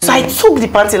 So I took the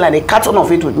panty liner, a carton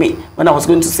of it with me when I was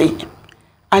going to say it.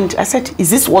 And I said, is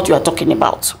this what you are talking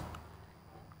about? He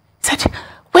said,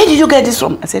 where did you get this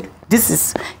from? I said, this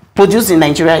is produced in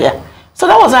Nigeria here. So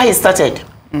that was how he started.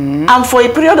 And for a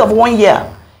period of 1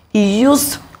 year, he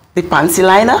used the panty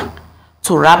liner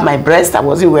to wrap my breast. I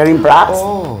wasn't wearing bras.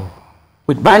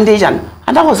 With bandage, and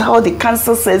that was how the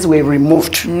cancer cells were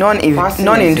removed.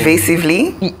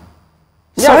 Non-invasively?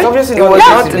 Yes, obviously it was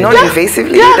not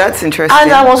non-invasively. Yeah. That's interesting.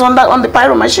 And I was on the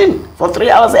pyro machine for 3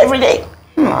 hours every day,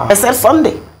 except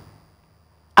Sunday.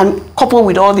 And coupled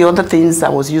with all the other things I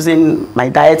was using, my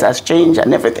diet has changed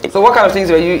and everything. So what kind of things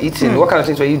were you eating? What kind of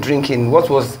things were you drinking? What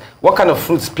kind of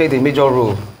fruits played a major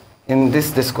role in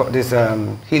this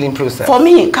healing process? For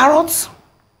me, carrots,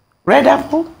 red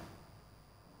apple,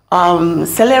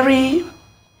 celery,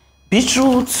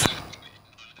 beetroot,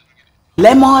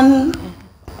 lemon,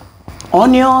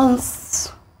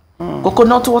 onions,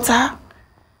 coconut water.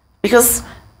 Because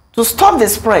to stop the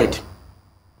spread,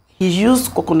 he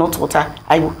used coconut water.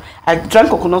 I drank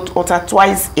coconut water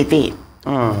twice a day.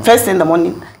 First in the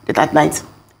morning, then at night,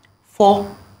 for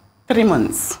 3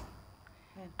 months.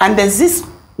 And there's this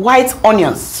white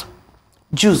onions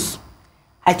juice.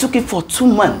 I took it for 2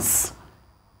 months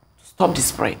to stop the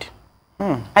spread.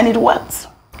 And it worked.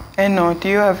 Eno, do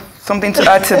you have something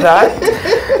to add to that?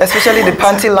 Especially the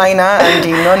panty liner and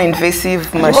the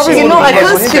non-invasive machine. I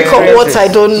can't speak on what I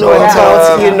don't know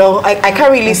about, I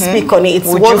can't really speak on it. It's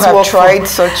Would you have tried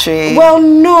such a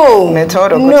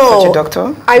method or such a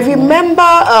doctor? I remember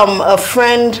a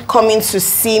friend coming to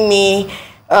see me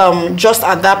just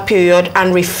at that period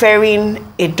and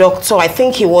referring a doctor. I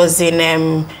think he was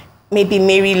in maybe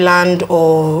Maryland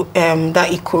or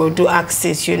that Ikorodu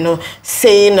axis,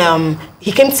 saying,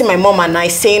 he came to my mom and I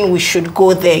saying we should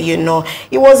go there,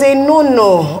 It was a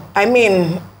no. I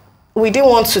mean, we didn't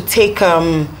want to take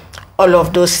all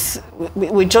of those.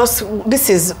 We just, this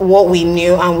is what we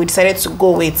knew and we decided to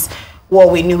go with what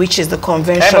we knew, which is the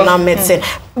conventional medicine.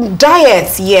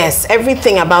 Diet, yes.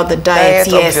 Everything about the diet,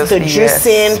 yes. The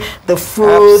juicing, the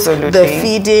fruit, the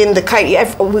feeding, the kind.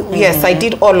 Yes, I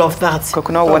did all of that.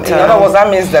 Coconut water. In other words, that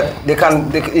means that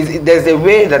there's a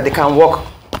way that they can work,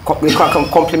 they can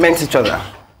complement each other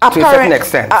to a certain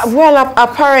extent. Well,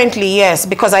 apparently yes,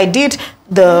 because I did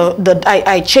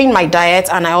I changed my diet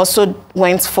and I also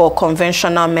went for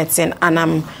conventional medicine, and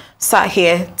I'm sat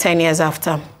here 10 years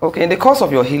after. Okay, in the course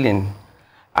of your healing,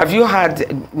 have you had,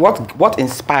 what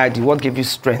inspired you? What gave you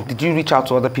strength? Did you reach out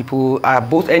to other people? Are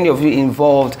both any of you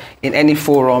involved in any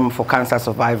forum for cancer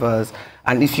survivors?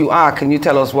 And if you are, can you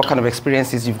tell us what kind of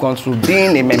experiences you've gone through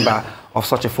being a member of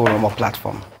such a forum or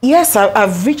platform? Yes,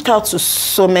 I've reached out to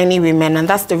so many women, and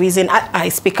that's the reason I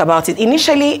speak about it.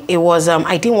 Initially, it was,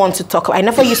 I didn't want to talk, I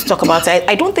never used to talk about it.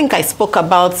 I don't think I spoke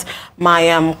about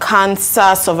my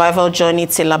cancer survival journey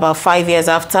till about 5 years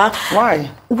after. Why?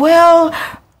 Well,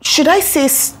 should I say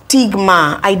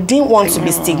stigma? I didn't want to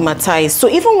be stigmatized. So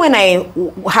even when I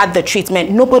had the treatment,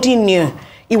 nobody knew.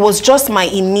 It was just my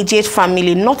immediate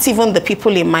family, not even the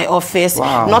people in my office,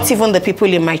 not even the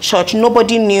people in my church.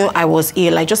 Nobody knew I was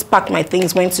ill. I just packed my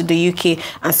things, went to the UK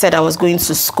and said I was going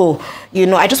to school.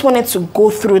 I just wanted to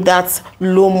go through that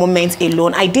low moment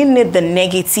alone. I didn't need the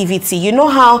negativity. You know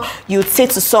how you'd say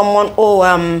to someone, oh,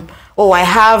 I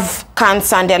have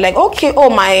cancer, and they're like, okay, oh,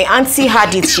 my auntie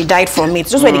had it, she died from it.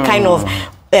 Those were the kind of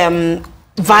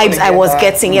vibes I was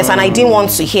getting, yes, and I didn't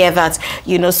want to hear that,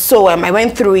 so I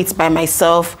went through it by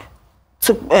myself,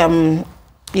 so after,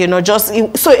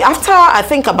 I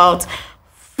think about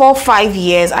 4 or 5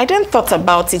 years, I didn't thought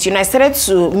about it. You know, I started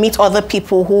to meet other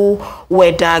people who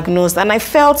were diagnosed, and I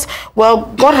felt, well,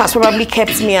 God has probably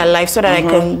kept me alive so that I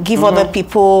can give other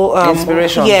people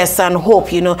inspiration. Yes, and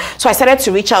hope, you know. So I started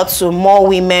to reach out to more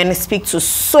women, speak to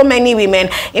so many women.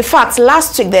 In fact,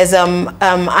 last week, there's an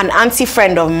auntie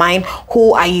friend of mine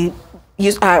who I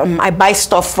buy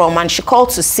stuff from, and she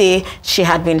called to say she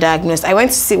had been diagnosed. I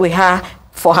went to sit with her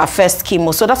for her first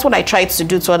chemo. So that's what I tried to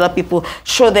do to other people,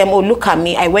 show them, oh, look at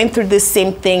me, I went through this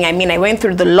same thing. I mean, I went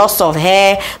through the loss of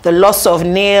hair, the loss of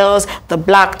nails, the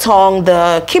black tongue.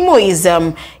 The chemo is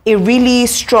a really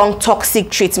strong toxic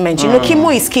treatment. You know,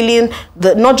 chemo is killing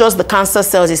not just the cancer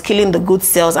cells, it's killing the good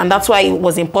cells, and that's why it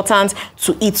was important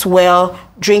to eat well,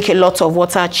 drink a lot of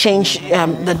water, change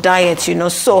the diet, you know.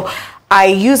 So I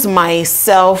use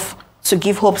myself to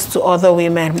give hopes to other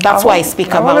women. That's why I speak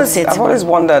about it. I've always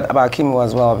wondered about chemo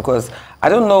as well, because I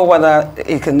don't know whether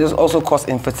it can just also cause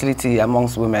infertility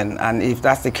amongst women, and if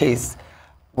that's the case,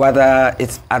 whether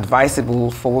it's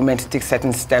advisable for women to take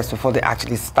certain steps before they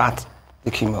actually start the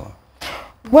chemo.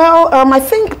 Well, I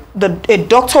think a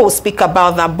doctor will speak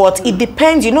about that, but it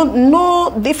depends. You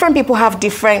know, different people have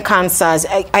different cancers.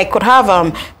 I could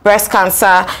have breast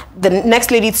cancer. The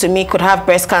next lady to me could have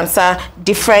breast cancer,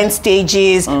 different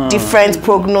stages, different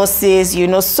prognosis, you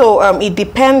know. So it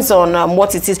depends on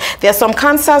what it is. There are some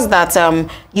cancers that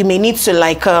you may need to,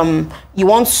 like, you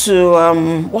want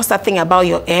to, what's that thing about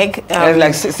your egg?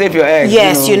 Like save your egg.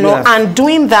 Yes, you know, and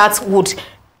doing that would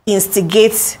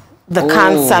instigate the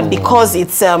cancer because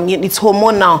it's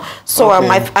hormonal. So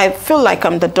I feel like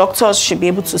the doctors should be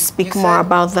able to speak more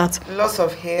about that. Loss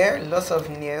of hair, loss of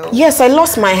nails. Yes, I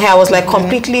lost my hair. I was like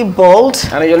completely bald.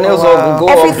 And your nails will go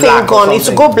everything black gone. It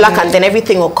will go black and then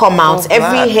everything will come out.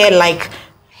 Every hair, like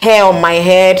hair on my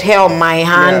head, hair on my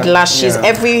hand, lashes,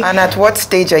 every. And at what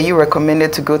stage are you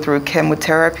recommended to go through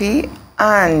chemotherapy?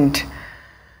 And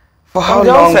for how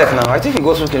long? Now, I think it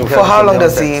goes through chemotherapy. For how long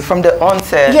does he? From the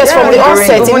onset? Yes, from the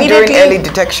onset, immediately. During early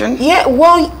detection? Yeah,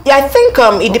 well, I think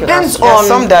it depends on.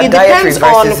 Some that it dietary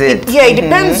depends on. it. Yeah, it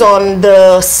depends on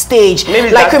the stage. Maybe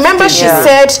like, remember, she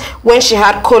said when she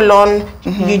had colon,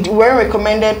 you weren't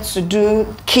recommended to do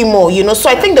chemo. You know, so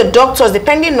I think the doctors,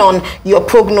 depending on your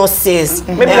prognosis.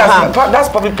 Maybe that's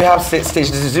probably perhaps stage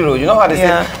 0. You know how they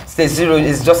say stage 0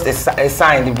 is just a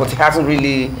sign, but it hasn't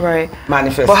really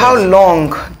manifested. But how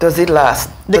long does it last?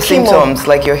 The symptoms,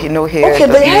 like your hair. Okay,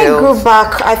 the hair grew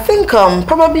back. I think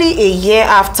probably a year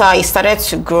after it started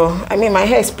to grow. I mean, my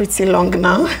hair is pretty long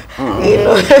now. You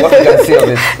know, what you can see of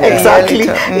it. Exactly.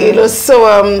 You know,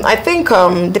 so I think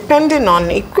depending on,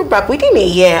 it grew back within a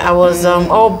year. I was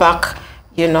all back.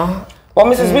 You know. Well,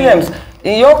 Mrs. Williams,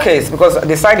 in your case, because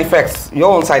the side effects,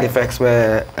 your own side effects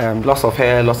were loss of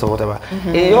hair, loss of whatever.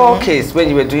 In your case, when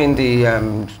you were doing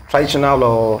the traditional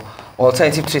or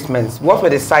alternative treatments, what were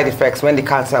the side effects when the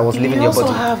cancer was leaving your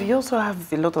body? You also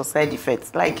have a lot of side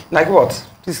effects. Like what?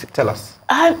 Please tell us.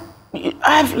 I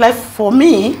have, like, for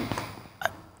me,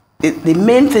 the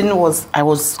main thing was, I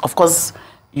was, of course,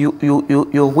 you're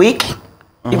weak,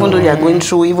 even though you are going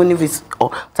through, even if it's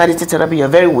alternative therapy, you're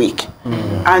very weak.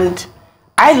 And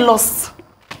I lost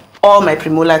all my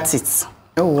premolar teeth.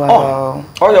 Oh, wow.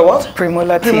 All your what?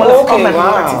 Premolar teeth. All my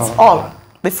premolar teeth. All.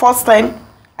 The first time,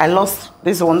 I lost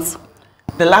these ones.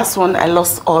 The last one, I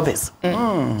lost all this.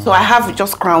 So I have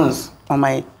just crowns on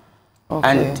my,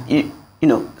 and you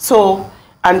know, so,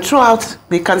 and throughout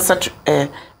the cancer,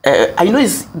 I know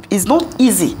it's not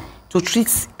easy to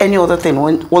treat any other thing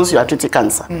once you are treating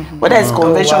cancer. Whether it's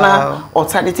conventional,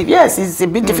 alternative, yes, it's a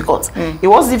bit difficult. It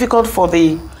was difficult for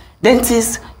the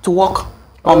dentist to work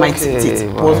on my teeth.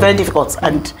 It was very difficult,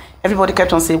 and everybody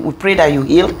kept on saying, we pray that you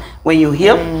heal when you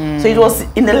heal. So it was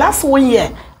in the last 1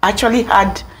 year, I actually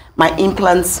had my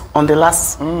implants on the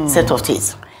last set of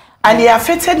teeth. And it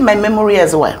affected my memory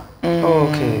as well.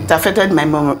 It affected my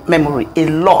memory a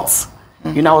lot.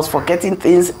 You know, I was forgetting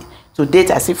things. To date,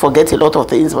 I still forget a lot of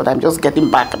things, but I'm just getting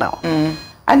back now.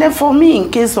 And then for me, in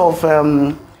case of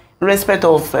respect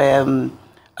of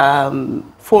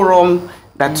forum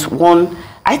that one,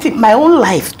 I think my own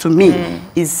life to me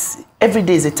is, every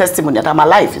day is a testimony that I'm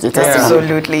alive. Is a testimony.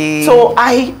 Absolutely. So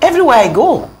everywhere I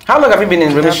go. How long have you been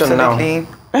in remission now?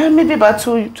 Maybe about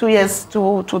 2 years,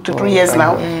 2 to 3 years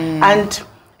now. And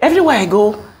everywhere I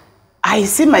go, I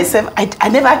see myself, I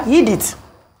never hid it.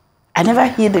 I never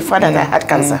hid the fact that I had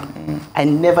cancer. I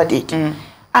never did.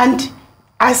 And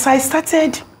as I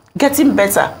started getting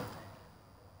better,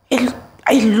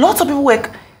 a lot of people were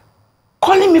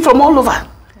calling me from all over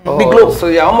the globe. So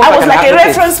you're almost I was like a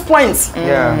reference point.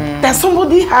 That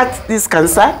somebody had this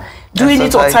cancer, doing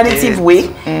it alternative way,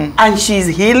 and she's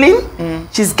healing,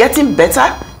 she's getting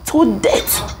better. to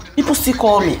date, people still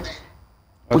call me.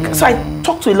 Okay. So I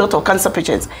talk to a lot of cancer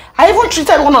patients. I even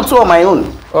treated 1 or 2 on my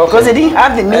own because they didn't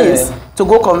have the means to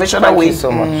go conventional way. Thank you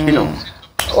so much. You know.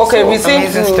 Okay, So, we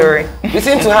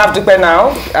seem to have Dupe now.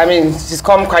 I mean, she's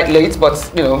come quite late,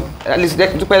 but you know, at least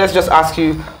Dupe, let's just ask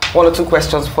you 1 or 2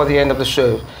 questions before the end of the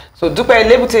show. So Dupe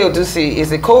Lebute-Odusi is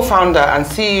the co-founder and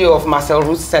CEO of Marcel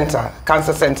Roots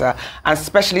Cancer Center and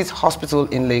Specialist Hospital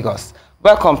in Lagos.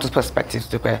 Welcome to Perspectives,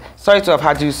 Dupe. Sorry to have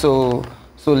had you so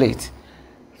late.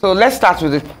 So let's start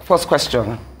with the first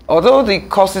question. Although the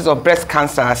causes of breast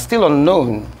cancer are still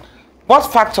unknown,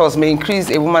 what factors may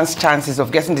increase a woman's chances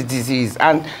of getting the disease,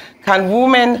 and can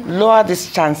women lower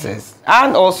these chances?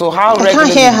 And also, how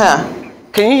regularly... I can't hear her.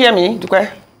 Can you hear me,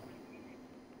 Dupe?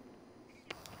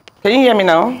 Can you hear me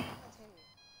now?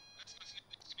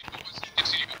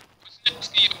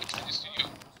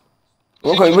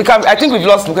 Okay, we can. I think we've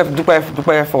lost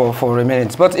Dupe for a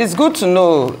minute, but it's good to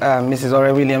know, Mrs.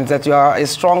 Ore Williams, that you are a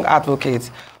strong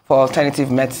advocate for alternative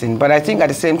medicine. But I think at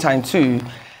the same time too,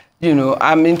 you know,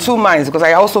 I'm in 2 minds because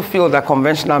I also feel that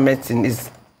conventional medicine is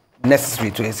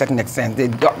necessary to a certain extent.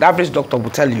 The average doctor will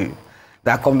tell you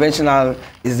that conventional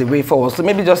is the way forward. So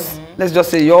maybe just let's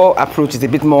just say your approach is a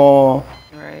bit more.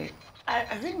 Right.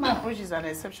 I think my approach is an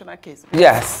exceptional case.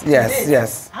 Yes, yes,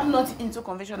 yes. I'm not into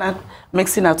conventional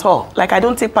medicine at all. Like I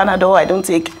don't take Panadol. I don't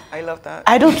take. I love that.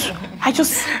 I don't. I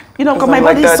just, you know, because my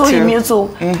body is so immune to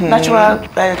natural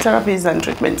therapies and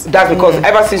treatments. That's because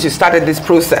ever since you started this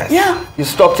process, you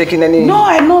stopped taking any. No,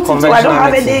 I'm not. I don't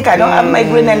have a headache. I don't have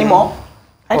migraine anymore.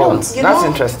 I don't. That's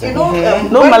interesting. You know,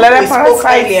 no malaria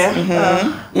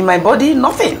parasites in my body.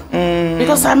 Nothing.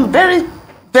 Because I'm very,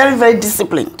 very, very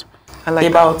disciplined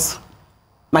about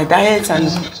my diet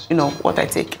and you know what I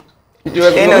take.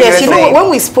 Yes, you know when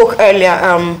we spoke earlier,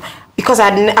 because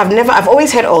I've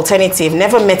always had alternative.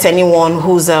 Never met anyone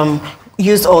who's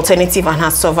used alternative and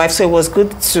has survived. So it was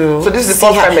good to. So this is the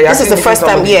first time. This is the first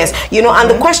time. Yes, you know. And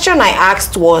the question I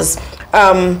asked was,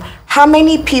 how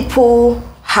many people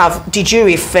did you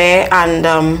refer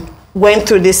and went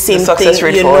through this same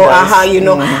thing? You know, you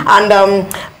know,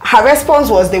 and. Her response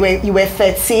was you were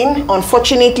 13.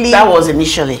 Unfortunately, that was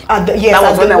initially. That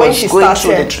was when I was going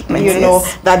through the treatment. You know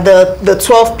that the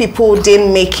 12 people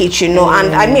didn't make it. You know,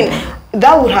 and I mean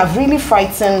that would have really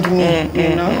frightened me.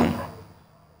 You know,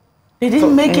 they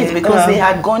didn't make it because they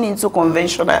had gone into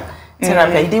conventional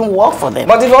therapy. It didn't work for them.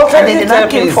 But if alternative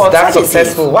therapy is that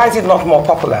successful, why is it not more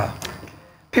popular?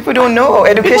 People don't know.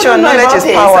 Education, knowledge is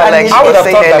power. Like I would have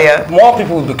thought that more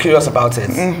people would be curious about it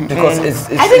because it's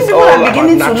I think people are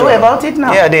beginning to know about it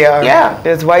now. Yeah, they are. Yeah,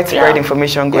 there's widespread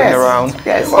information going around.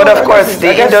 Yes. But of course,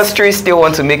 the industry still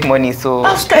wants to make money, so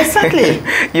exactly.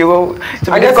 You will.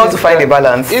 So we got to find a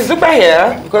balance. Is Dupe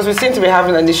here? Because we seem to be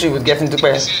having an issue with getting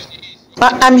Dupe.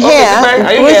 I'm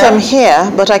here. Ruth, I'm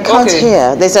here, but I can't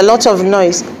hear. There's a lot of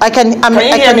noise. Can you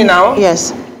hear me now?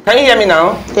 Yes. Can you hear me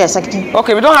now? Yes, I can.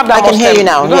 Okay, we don't have that much time. I can hear you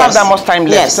now. We don't have that much time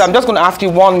left. Yes. So I'm just going to ask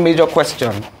you one major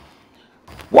question.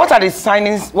 What are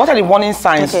the warning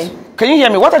signs? Okay. Can you hear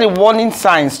me? What are the warning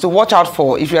signs to watch out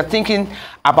for if you are thinking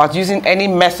about using any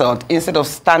method instead of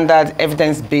standard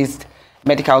evidence-based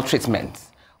medical treatment?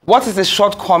 What is the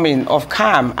shortcoming of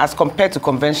CAM as compared to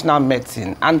conventional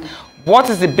medicine? And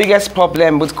what is the biggest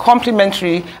problem with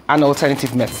complementary and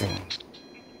alternative medicine?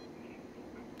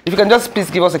 If you can just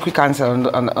please give us a quick answer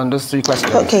on those 3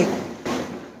 questions. Okay.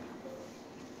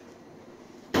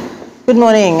 Good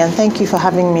morning, and thank you for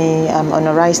having me on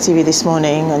Arise TV this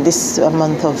morning on this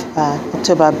month of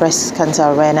October Breast Cancer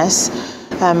Awareness.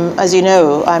 As you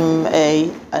know, I'm a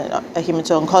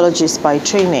hemato-oncologist by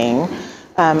training,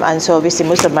 and so obviously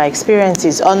most of my experience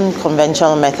is on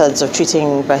conventional methods of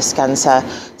treating breast cancer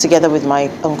together with my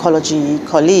oncology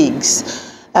colleagues.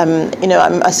 You know,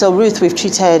 at Marcel Ruth, we've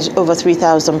treated over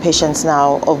 3,000 patients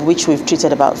now, of which we've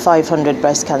treated about 500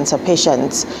 breast cancer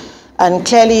patients. And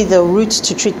clearly the route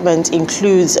to treatment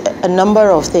includes a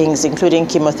number of things, including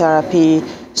chemotherapy,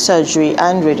 surgery,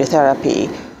 and radiotherapy,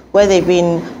 where there have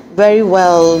been very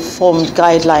well-formed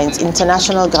guidelines,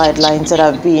 international guidelines that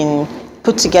have been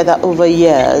put together over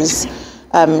years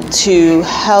to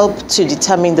help to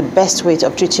determine the best way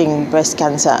of treating breast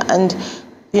cancer. And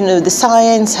you know, the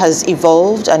science has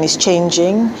evolved and is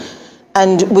changing.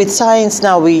 And with science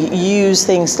now, we use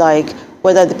things like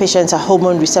whether the patients are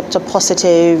hormone receptor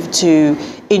positive to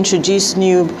introduce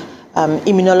new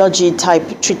immunology type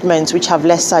treatments which have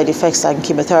less side effects than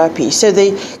chemotherapy. So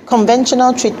the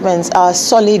conventional treatments are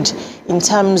solid in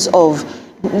terms of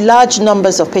large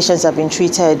numbers of patients have been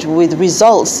treated with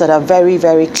results that are very,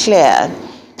 very clear.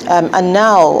 And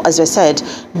now, as I said,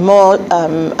 more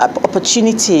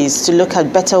opportunities to look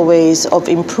at better ways of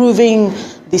improving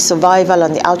the survival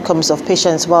and the outcomes of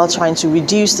patients while trying to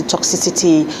reduce the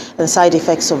toxicity and side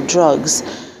effects of drugs.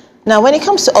 Now, when it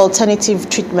comes to alternative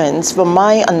treatments, from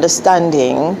my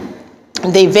understanding,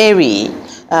 they vary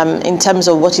in terms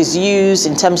of what is used,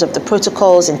 in terms of the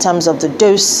protocols, in terms of the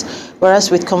dose,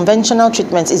 whereas with conventional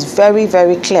treatments, it's very,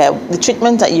 very clear. The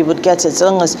treatment that you would get, as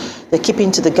long as they're keeping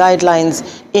to the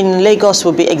guidelines, in Lagos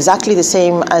will be exactly the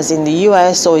same as in the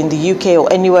US or in the UK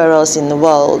or anywhere else in the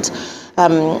world.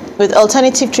 With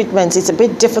alternative treatments, it's a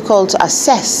bit difficult to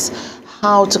assess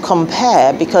how to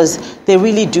compare because they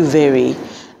really do vary.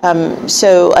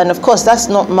 And of course, that's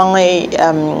not my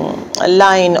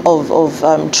line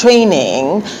of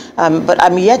training, but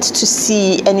I'm yet to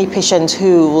see any patient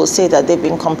who will say that they've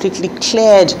been completely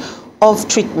cleared of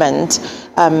treatment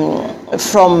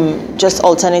from just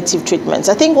alternative treatments.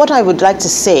 I think what I would like to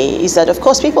say is that, of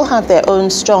course, people have their own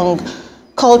strong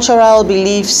cultural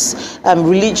beliefs,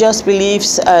 religious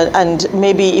beliefs, and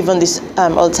maybe even these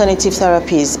alternative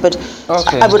therapies. But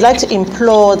I would like to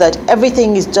implore that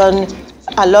everything is done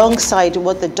alongside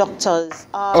what the doctors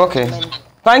are. Okay.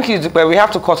 Thank you, but we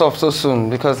have to cut off so soon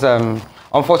because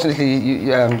unfortunately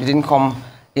you didn't come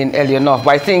in early enough.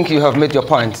 But I think you have made your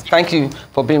point. Thank you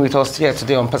for being with us here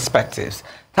today on Perspectives.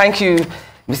 Thank you,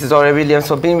 Mrs. Ore Williams,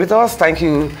 for being with us. Thank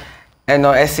you,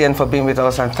 Essien, for being with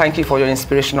us, and thank you for your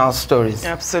inspirational stories.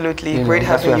 Absolutely. Great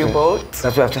having you both.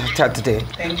 That's what we have to chat today.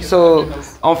 Thank you. So,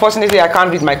 unfortunately, I can't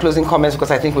read my closing comments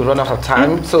because I think we'll run out of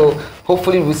time. So,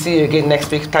 hopefully, we'll see you again next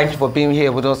week. Thank you for being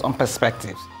here with us on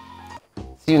Perspectives.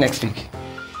 See you next week.